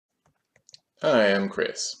Hi, I'm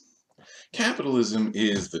Chris. Capitalism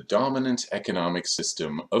is the dominant economic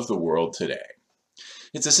system of the world today.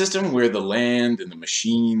 It's a system where the land and the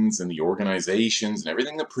machines and the organizations and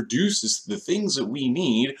everything that produces the things that we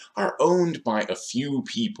need are owned by a few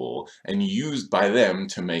people and used by them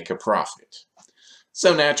to make a profit.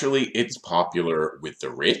 So naturally, it's popular with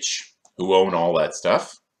the rich, who own all that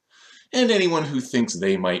stuff, and anyone who thinks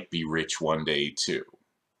they might be rich one day too.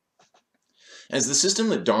 As the system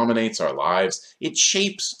that dominates our lives, it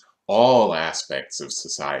shapes all aspects of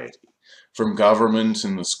society, from government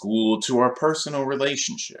and the school to our personal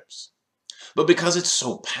relationships. But because it's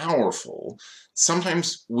so powerful,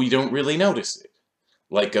 sometimes we don't really notice it,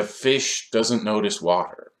 like a fish doesn't notice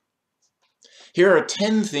water. Here are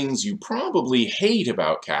 10 things you probably hate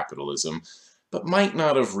about capitalism, but might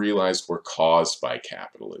not have realized were caused by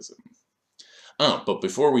capitalism. But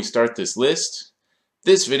before we start this list,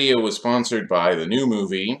 this video was sponsored by the new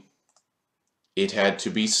movie, It Had to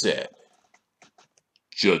Be Said.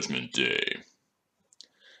 Judgment Day.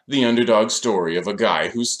 The underdog story of a guy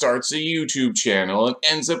who starts a YouTube channel and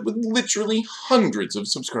ends up with literally hundreds of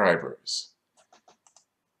subscribers.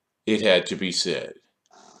 It Had to Be Said.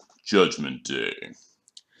 Judgment Day.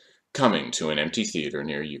 Coming to an empty theater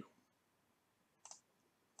near you.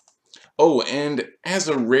 Oh, and as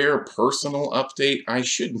a rare personal update, I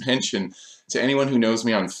should mention to anyone who knows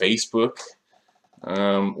me on Facebook,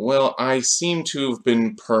 well, I seem to have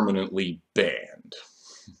been permanently banned.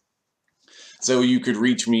 So you could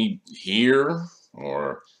reach me here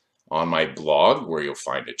or on my blog where you'll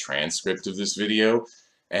find a transcript of this video,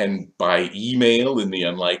 and by email in the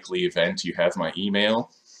unlikely event you have my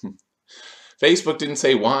email. Facebook didn't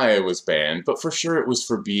say why I was banned, but for sure it was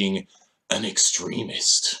for being an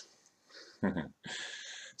extremist.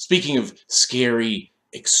 Speaking of scary,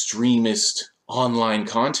 extremist online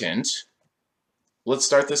content, let's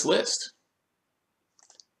start this list.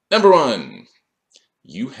 Number 1.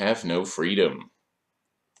 You have no freedom.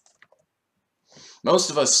 Most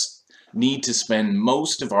of us need to spend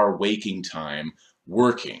most of our waking time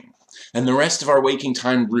working, and the rest of our waking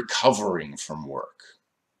time recovering from work.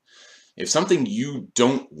 If something you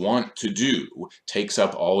don't want to do takes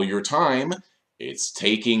up all your time, it's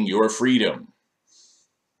taking your freedom.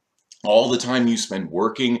 All the time you spend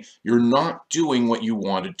working, you're not doing what you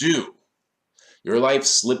want to do. Your life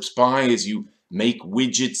slips by as you make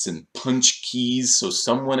widgets and punch keys so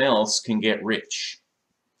someone else can get rich.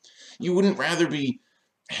 You wouldn't rather be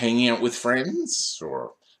hanging out with friends,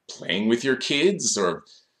 or playing with your kids, or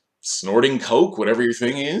snorting coke, whatever your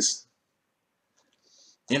thing is?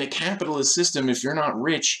 In a capitalist system, if you're not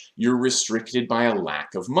rich, you're restricted by a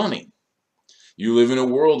lack of money. You live in a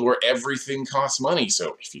world where everything costs money,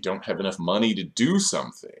 so if you don't have enough money to do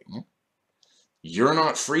something, you're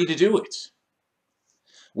not free to do it.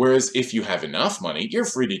 Whereas if you have enough money, you're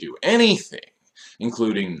free to do anything,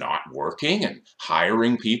 including not working and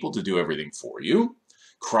hiring people to do everything for you,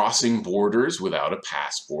 crossing borders without a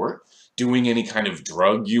passport, doing any kind of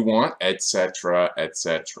drug you want, etc.,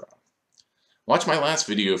 etc. Watch my last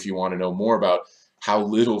video if you want to know more about how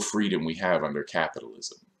little freedom we have under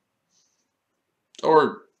capitalism.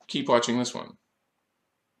 Or keep watching this one.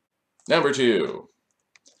 Number 2.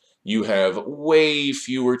 You have way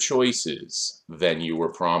fewer choices than you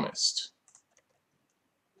were promised.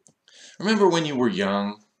 Remember when you were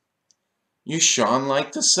young? You shone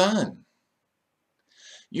like the sun.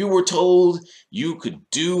 You were told you could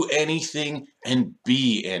do anything and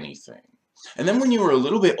be anything. And then when you were a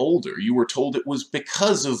little bit older, you were told it was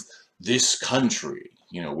because of this country,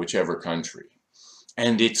 whichever country,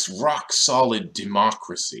 and its rock-solid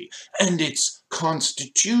democracy, and its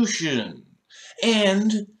constitution,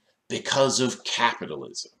 and because of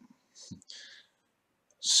capitalism.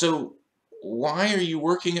 So why are you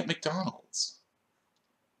working at McDonald's?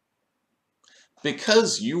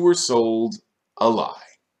 Because you were sold a lie.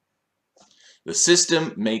 The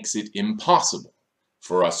system makes it impossible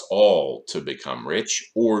for us all to become rich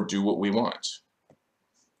or do what we want.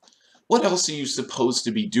 What else are you supposed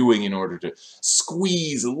to be doing in order to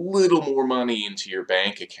squeeze a little more money into your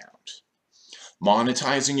bank account?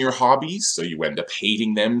 Monetizing your hobbies so you end up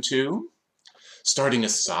hating them too? Starting a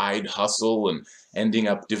side hustle and ending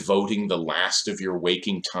up devoting the last of your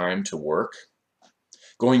waking time to work?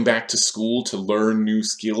 Going back to school to learn new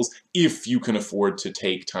skills if you can afford to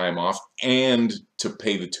take time off and to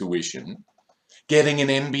pay the tuition? Getting an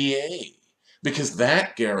MBA because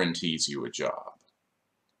that guarantees you a job.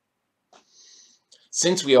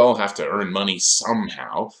 Since we all have to earn money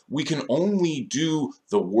somehow, we can only do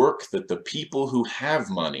the work that the people who have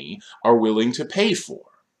money are willing to pay for.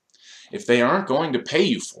 If they aren't going to pay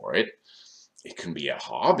you for it, it can be a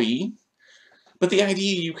hobby, But the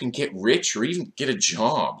idea you can get rich or even get a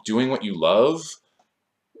job doing what you love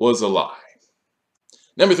was a lie.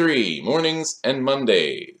 Number 3, mornings and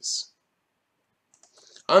Mondays.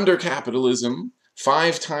 Under capitalism,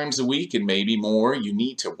 5 times a week and maybe more, you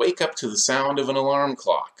need to wake up to the sound of an alarm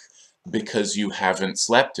clock because you haven't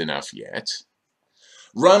slept enough yet.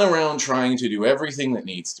 Run around trying to do everything that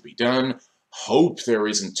needs to be done, hope there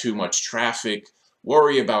isn't too much traffic,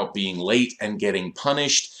 worry about being late and getting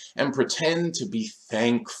punished, and pretend to be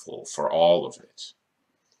thankful for all of it.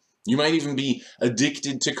 You might even be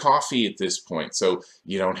addicted to coffee at this point, so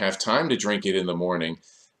you don't have time to drink it in the morning,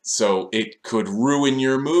 so it could ruin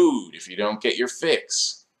your mood if you don't get your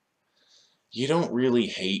fix. You don't really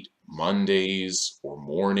hate Mondays or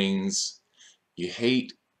mornings. You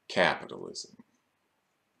hate capitalism.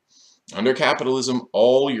 Under capitalism,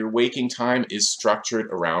 all your waking time is structured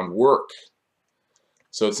around work.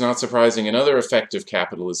 So it's not surprising another effect of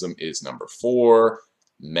capitalism is number 4,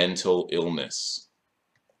 mental illness.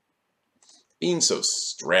 Being so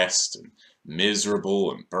stressed and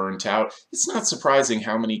miserable and burnt out, it's not surprising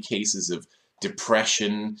how many cases of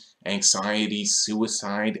depression, anxiety,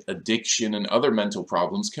 suicide, addiction, and other mental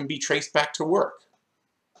problems can be traced back to work.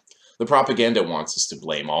 The propaganda wants us to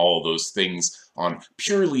blame all those things on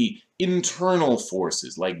purely internal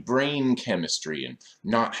forces like brain chemistry and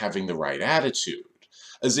not having the right attitude,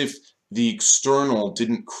 as if the external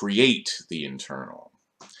didn't create the internal.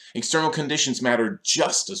 External conditions matter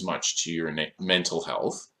just as much to your mental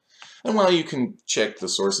health, and while you can check the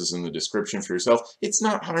sources in the description for yourself, it's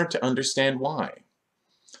not hard to understand why.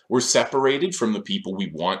 We're separated from the people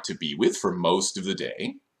we want to be with for most of the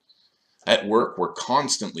day. At work, we're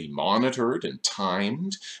constantly monitored and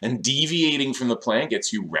timed, and deviating from the plan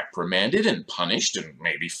gets you reprimanded and punished and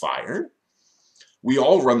maybe fired. We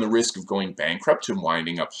all run the risk of going bankrupt and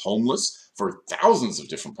winding up homeless for thousands of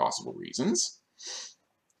different possible reasons.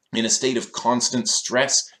 In a state of constant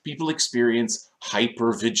stress, people experience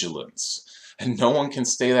hypervigilance, and no one can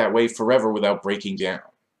stay that way forever without breaking down.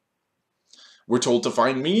 We're told to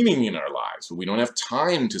find meaning in our lives, but we don't have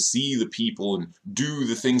time to see the people and do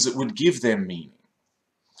the things that would give them meaning.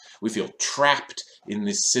 We feel trapped in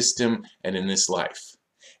this system and in this life.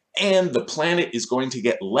 And the planet is going to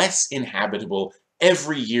get less inhabitable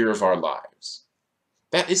every year of our lives.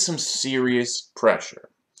 That is some serious pressure,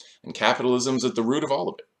 and capitalism's at the root of all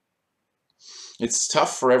of it. It's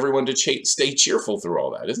tough for everyone to stay cheerful through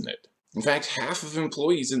all that, isn't it? In fact, half of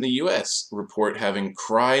employees in the US report having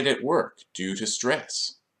cried at work due to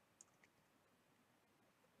stress.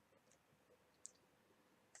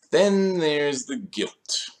 Then there's the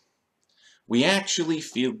guilt. We actually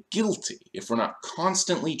feel guilty if we're not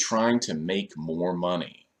constantly trying to make more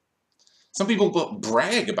money. Some people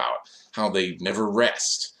brag about how they never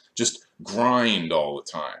rest, just grind all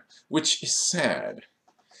the time, which is sad.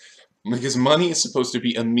 Because money is supposed to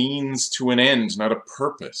be a means to an end, not a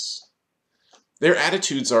purpose. Their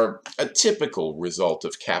attitudes are a typical result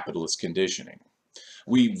of capitalist conditioning.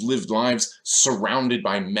 We've lived lives surrounded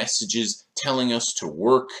by messages telling us to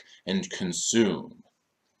work and consume.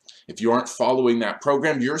 If you aren't following that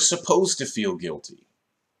program, you're supposed to feel guilty.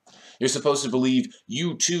 You're supposed to believe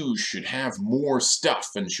you too should have more stuff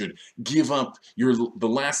and should give up the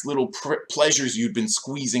last little pleasures you've been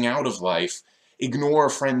squeezing out of life, ignore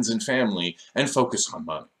friends and family, and focus on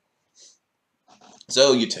money.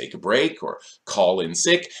 So you take a break or call in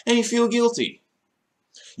sick and you feel guilty.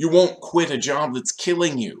 You won't quit a job that's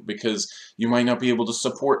killing you because you might not be able to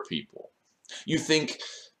support people. You think,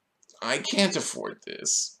 I can't afford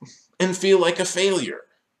this, and feel like a failure.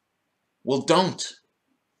 Well, don't.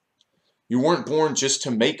 You weren't born just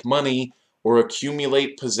to make money or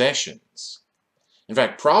accumulate possessions. In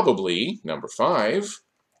fact, probably, number 5,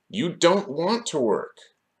 you don't want to work.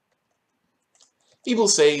 People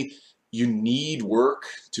say you need work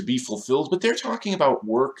to be fulfilled, but they're talking about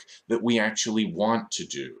work that we actually want to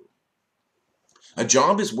do. A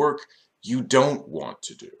job is work you don't want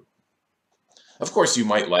to do. Of course, you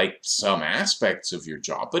might like some aspects of your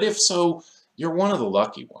job, but if so, you're one of the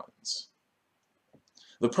lucky ones.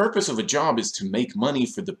 The purpose of a job is to make money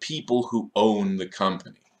for the people who own the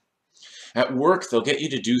company. At work, they'll get you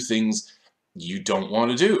to do things you don't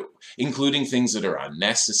want to do, including things that are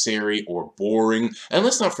unnecessary or boring, and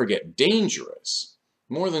let's not forget dangerous.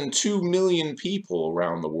 More than 2 million people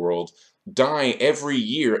around the world die every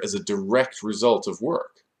year as a direct result of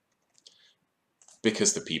work.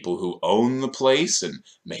 Because the people who own the place and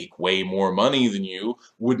make way more money than you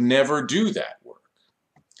would never do that work.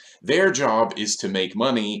 Their job is to make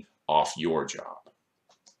money off your job.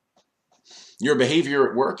 Your behavior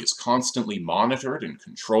at work is constantly monitored and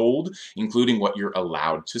controlled, including what you're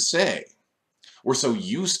allowed to say. We're so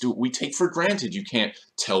used to it, we take for granted you can't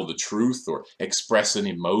tell the truth or express an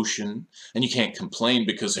emotion, and you can't complain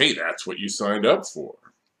because, hey, that's what you signed up for.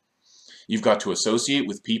 You've got to associate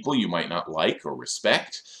with people you might not like or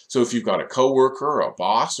respect. So if you've got a coworker, a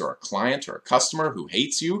boss, or a client, or a customer who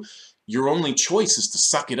hates you, your only choice is to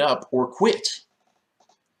suck it up or quit.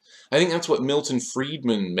 I think that's what Milton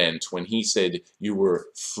Friedman meant when he said you were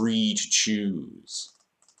free to choose.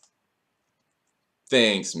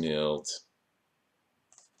 Thanks, Milt.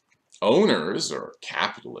 Owners, or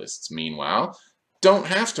capitalists, meanwhile, don't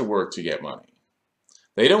have to work to get money.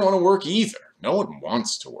 They don't want to work either. No one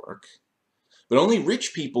wants to work. But only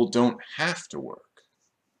rich people don't have to work.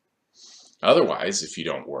 Otherwise, if you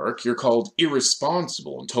don't work, you're called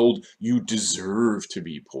irresponsible and told you deserve to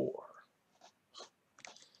be poor.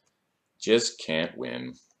 Just can't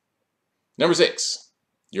win. Number 6,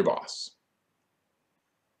 your boss.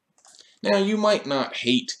 Now, you might not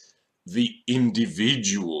hate the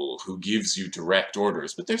individual who gives you direct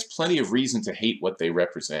orders, but there's plenty of reason to hate what they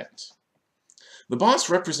represent. The boss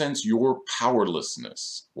represents your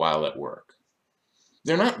powerlessness while at work.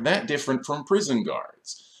 They're not that different from prison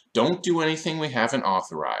guards. Don't do anything we haven't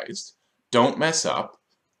authorized, don't mess up,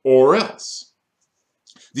 or else.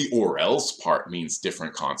 The or else part means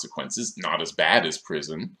different consequences, not as bad as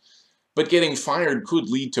prison, but getting fired could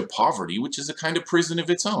lead to poverty, which is a kind of prison of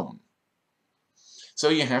its own. So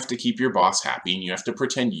you have to keep your boss happy, and you have to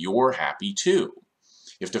pretend you're happy too.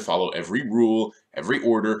 You have to follow every rule, every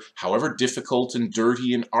order, however difficult and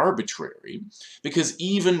dirty and arbitrary, because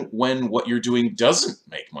even when what you're doing doesn't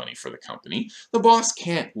make money for the company, the boss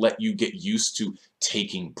can't let you get used to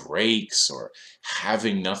taking breaks or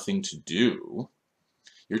having nothing to do.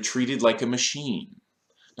 You're treated like a machine,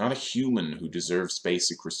 not a human who deserves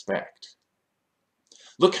basic respect.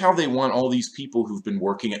 Look how they want all these people who've been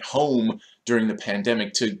working at home during the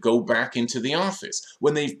pandemic to go back into the office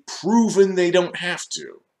when they've proven they don't have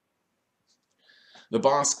to. The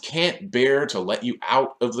boss can't bear to let you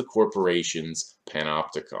out of the corporation's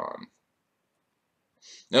panopticon.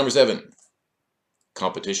 Number 7,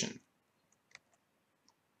 competition.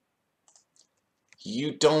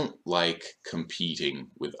 You don't like competing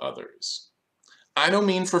with others. I don't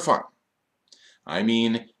mean for fun. I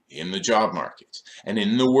mean in the job market and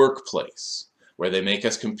in the workplace, where they make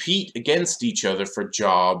us compete against each other for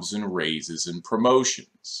jobs and raises and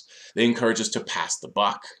promotions. They encourage us to pass the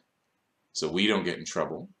buck so we don't get in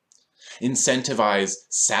trouble, incentivize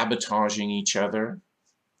sabotaging each other,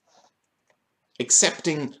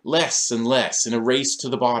 accepting less and less in a race to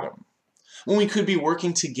the bottom, when we could be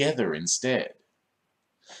working together instead.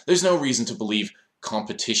 There's no reason to believe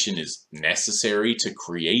competition is necessary to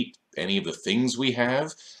create any of the things we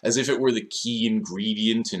have, as if it were the key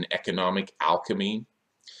ingredient in economic alchemy.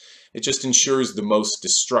 It just ensures the most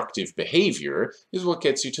destructive behavior is what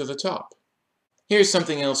gets you to the top. Here's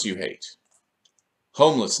something else you hate.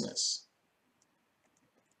 Homelessness.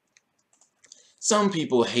 Some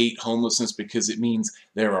people hate homelessness because it means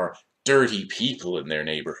there are dirty people in their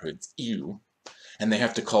neighborhoods, ew, and they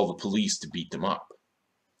have to call the police to beat them up.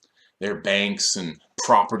 Their banks and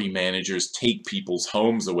property managers take people's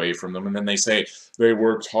homes away from them, and then they say they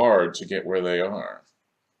worked hard to get where they are.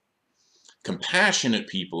 Compassionate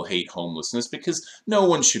people hate homelessness because no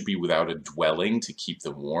one should be without a dwelling to keep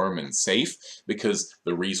them warm and safe, because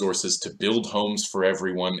the resources to build homes for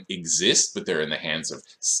everyone exist, but they're in the hands of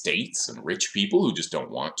states and rich people who just don't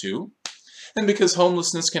want to, and because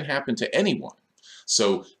homelessness can happen to anyone.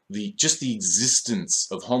 So just the existence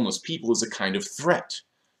of homeless people is a kind of threat.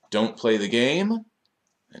 Don't play the game,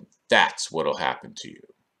 and that's what'll happen to you.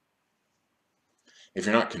 If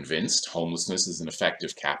you're not convinced homelessness is an effect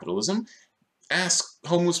of capitalism, ask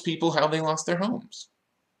homeless people how they lost their homes.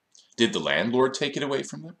 Did the landlord take it away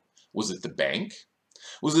from them? Was it the bank?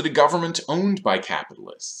 Was it a government owned by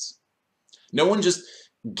capitalists? No one just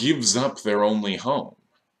gives up their only home.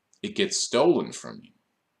 It gets stolen from you.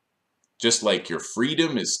 Just like your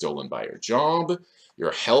freedom is stolen by your job,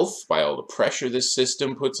 your health by all the pressure this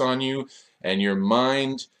system puts on you, and your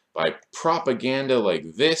mind by propaganda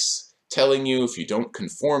like this telling you if you don't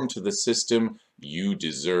conform to the system, you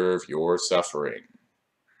deserve your suffering.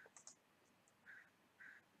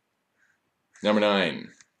 Number 9,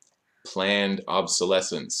 planned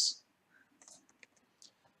obsolescence.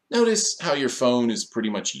 Notice how your phone is pretty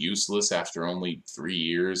much useless after only 3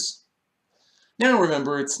 years? Now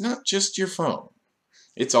remember, it's not just your phone.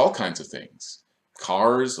 It's all kinds of things.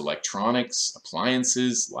 Cars, electronics,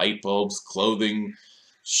 appliances, light bulbs, clothing,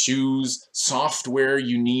 shoes, software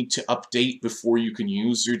you need to update before you can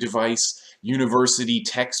use your device, university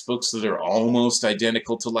textbooks that are almost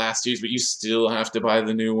identical to last year's, but you still have to buy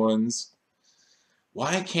the new ones.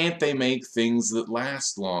 Why can't they make things that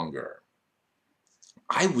last longer?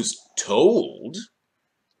 I was told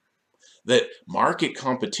that market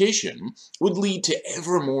competition would lead to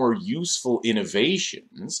ever more useful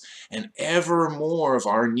innovations and ever more of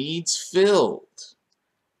our needs filled.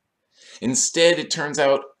 Instead, it turns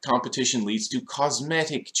out competition leads to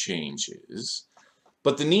cosmetic changes,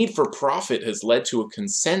 but the need for profit has led to a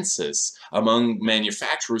consensus among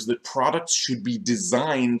manufacturers that products should be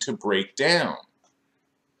designed to break down.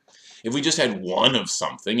 If we just had one of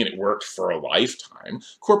something and it worked for a lifetime,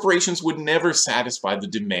 corporations would never satisfy the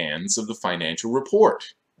demands of the financial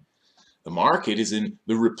report. The market is in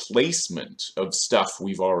the replacement of stuff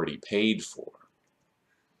we've already paid for.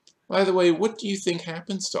 By the way, what do you think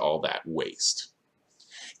happens to all that waste?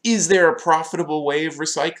 Is there a profitable way of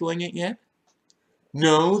recycling it yet?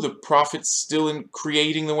 No, the profit's still in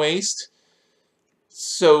creating the waste,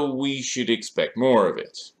 so we should expect more of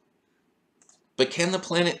it. But can the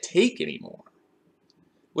planet take any more?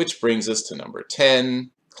 Which brings us to number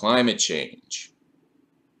 10, climate change.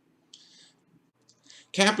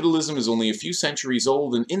 Capitalism is only a few centuries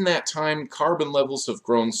old, and in that time, carbon levels have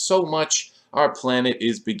grown so much our planet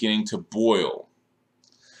is beginning to boil.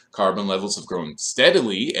 Carbon levels have grown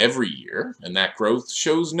steadily every year, and that growth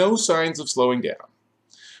shows no signs of slowing down.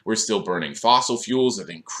 We're still burning fossil fuels at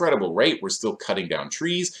an incredible rate, we're still cutting down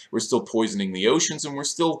trees, we're still poisoning the oceans, and we're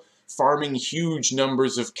still farming huge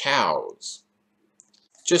numbers of cows.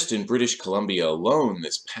 Just in British Columbia alone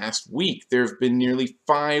this past week, there have been nearly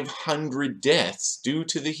 500 deaths due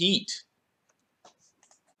to the heat.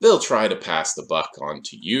 They'll try to pass the buck on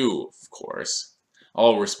to you, of course.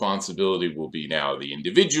 All responsibility will be now the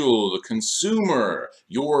individual, the consumer,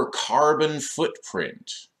 your carbon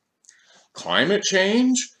footprint. Climate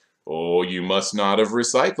change? Oh, you must not have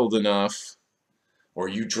recycled enough. Or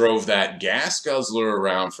you drove that gas guzzler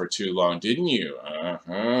around for too long, didn't you?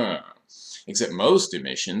 Except most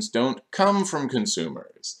emissions don't come from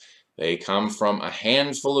consumers. They come from a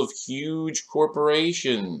handful of huge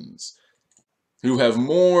corporations who have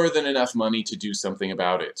more than enough money to do something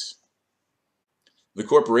about it. The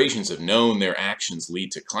corporations have known their actions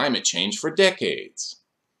lead to climate change for decades.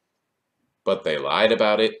 But they lied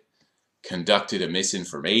about it, conducted a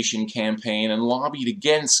misinformation campaign, and lobbied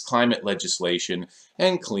against climate legislation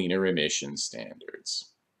and cleaner emission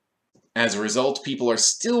standards. As a result, people are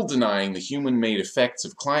still denying the human-made effects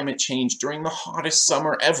of climate change during the hottest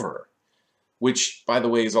summer ever, which, by the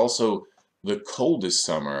way, is also the coldest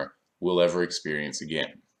summer we'll ever experience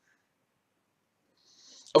again.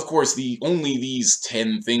 Of course, only these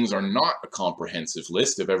 10 things are not a comprehensive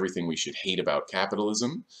list of everything we should hate about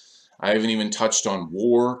capitalism. I haven't even touched on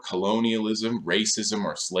war, colonialism, racism,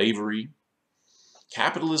 or slavery.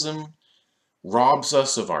 Capitalism robs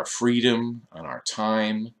us of our freedom and our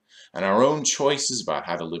time and our own choices about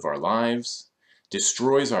how to live our lives,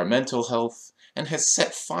 destroys our mental health, and has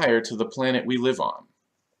set fire to the planet we live on.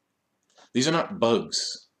 These are not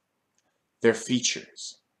bugs. They're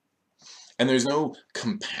features. And there's no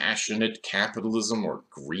compassionate capitalism or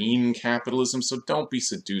green capitalism, so don't be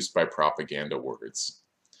seduced by propaganda words.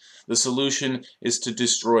 The solution is to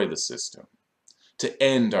destroy the system, to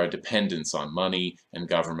end our dependence on money and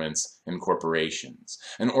governments and corporations,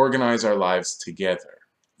 and organize our lives together,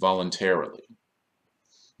 voluntarily.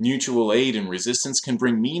 Mutual aid and resistance can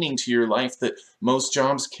bring meaning to your life that most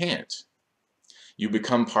jobs can't. You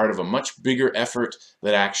become part of a much bigger effort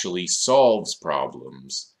that actually solves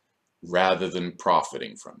problems rather than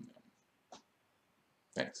profiting from them.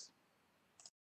 Thanks.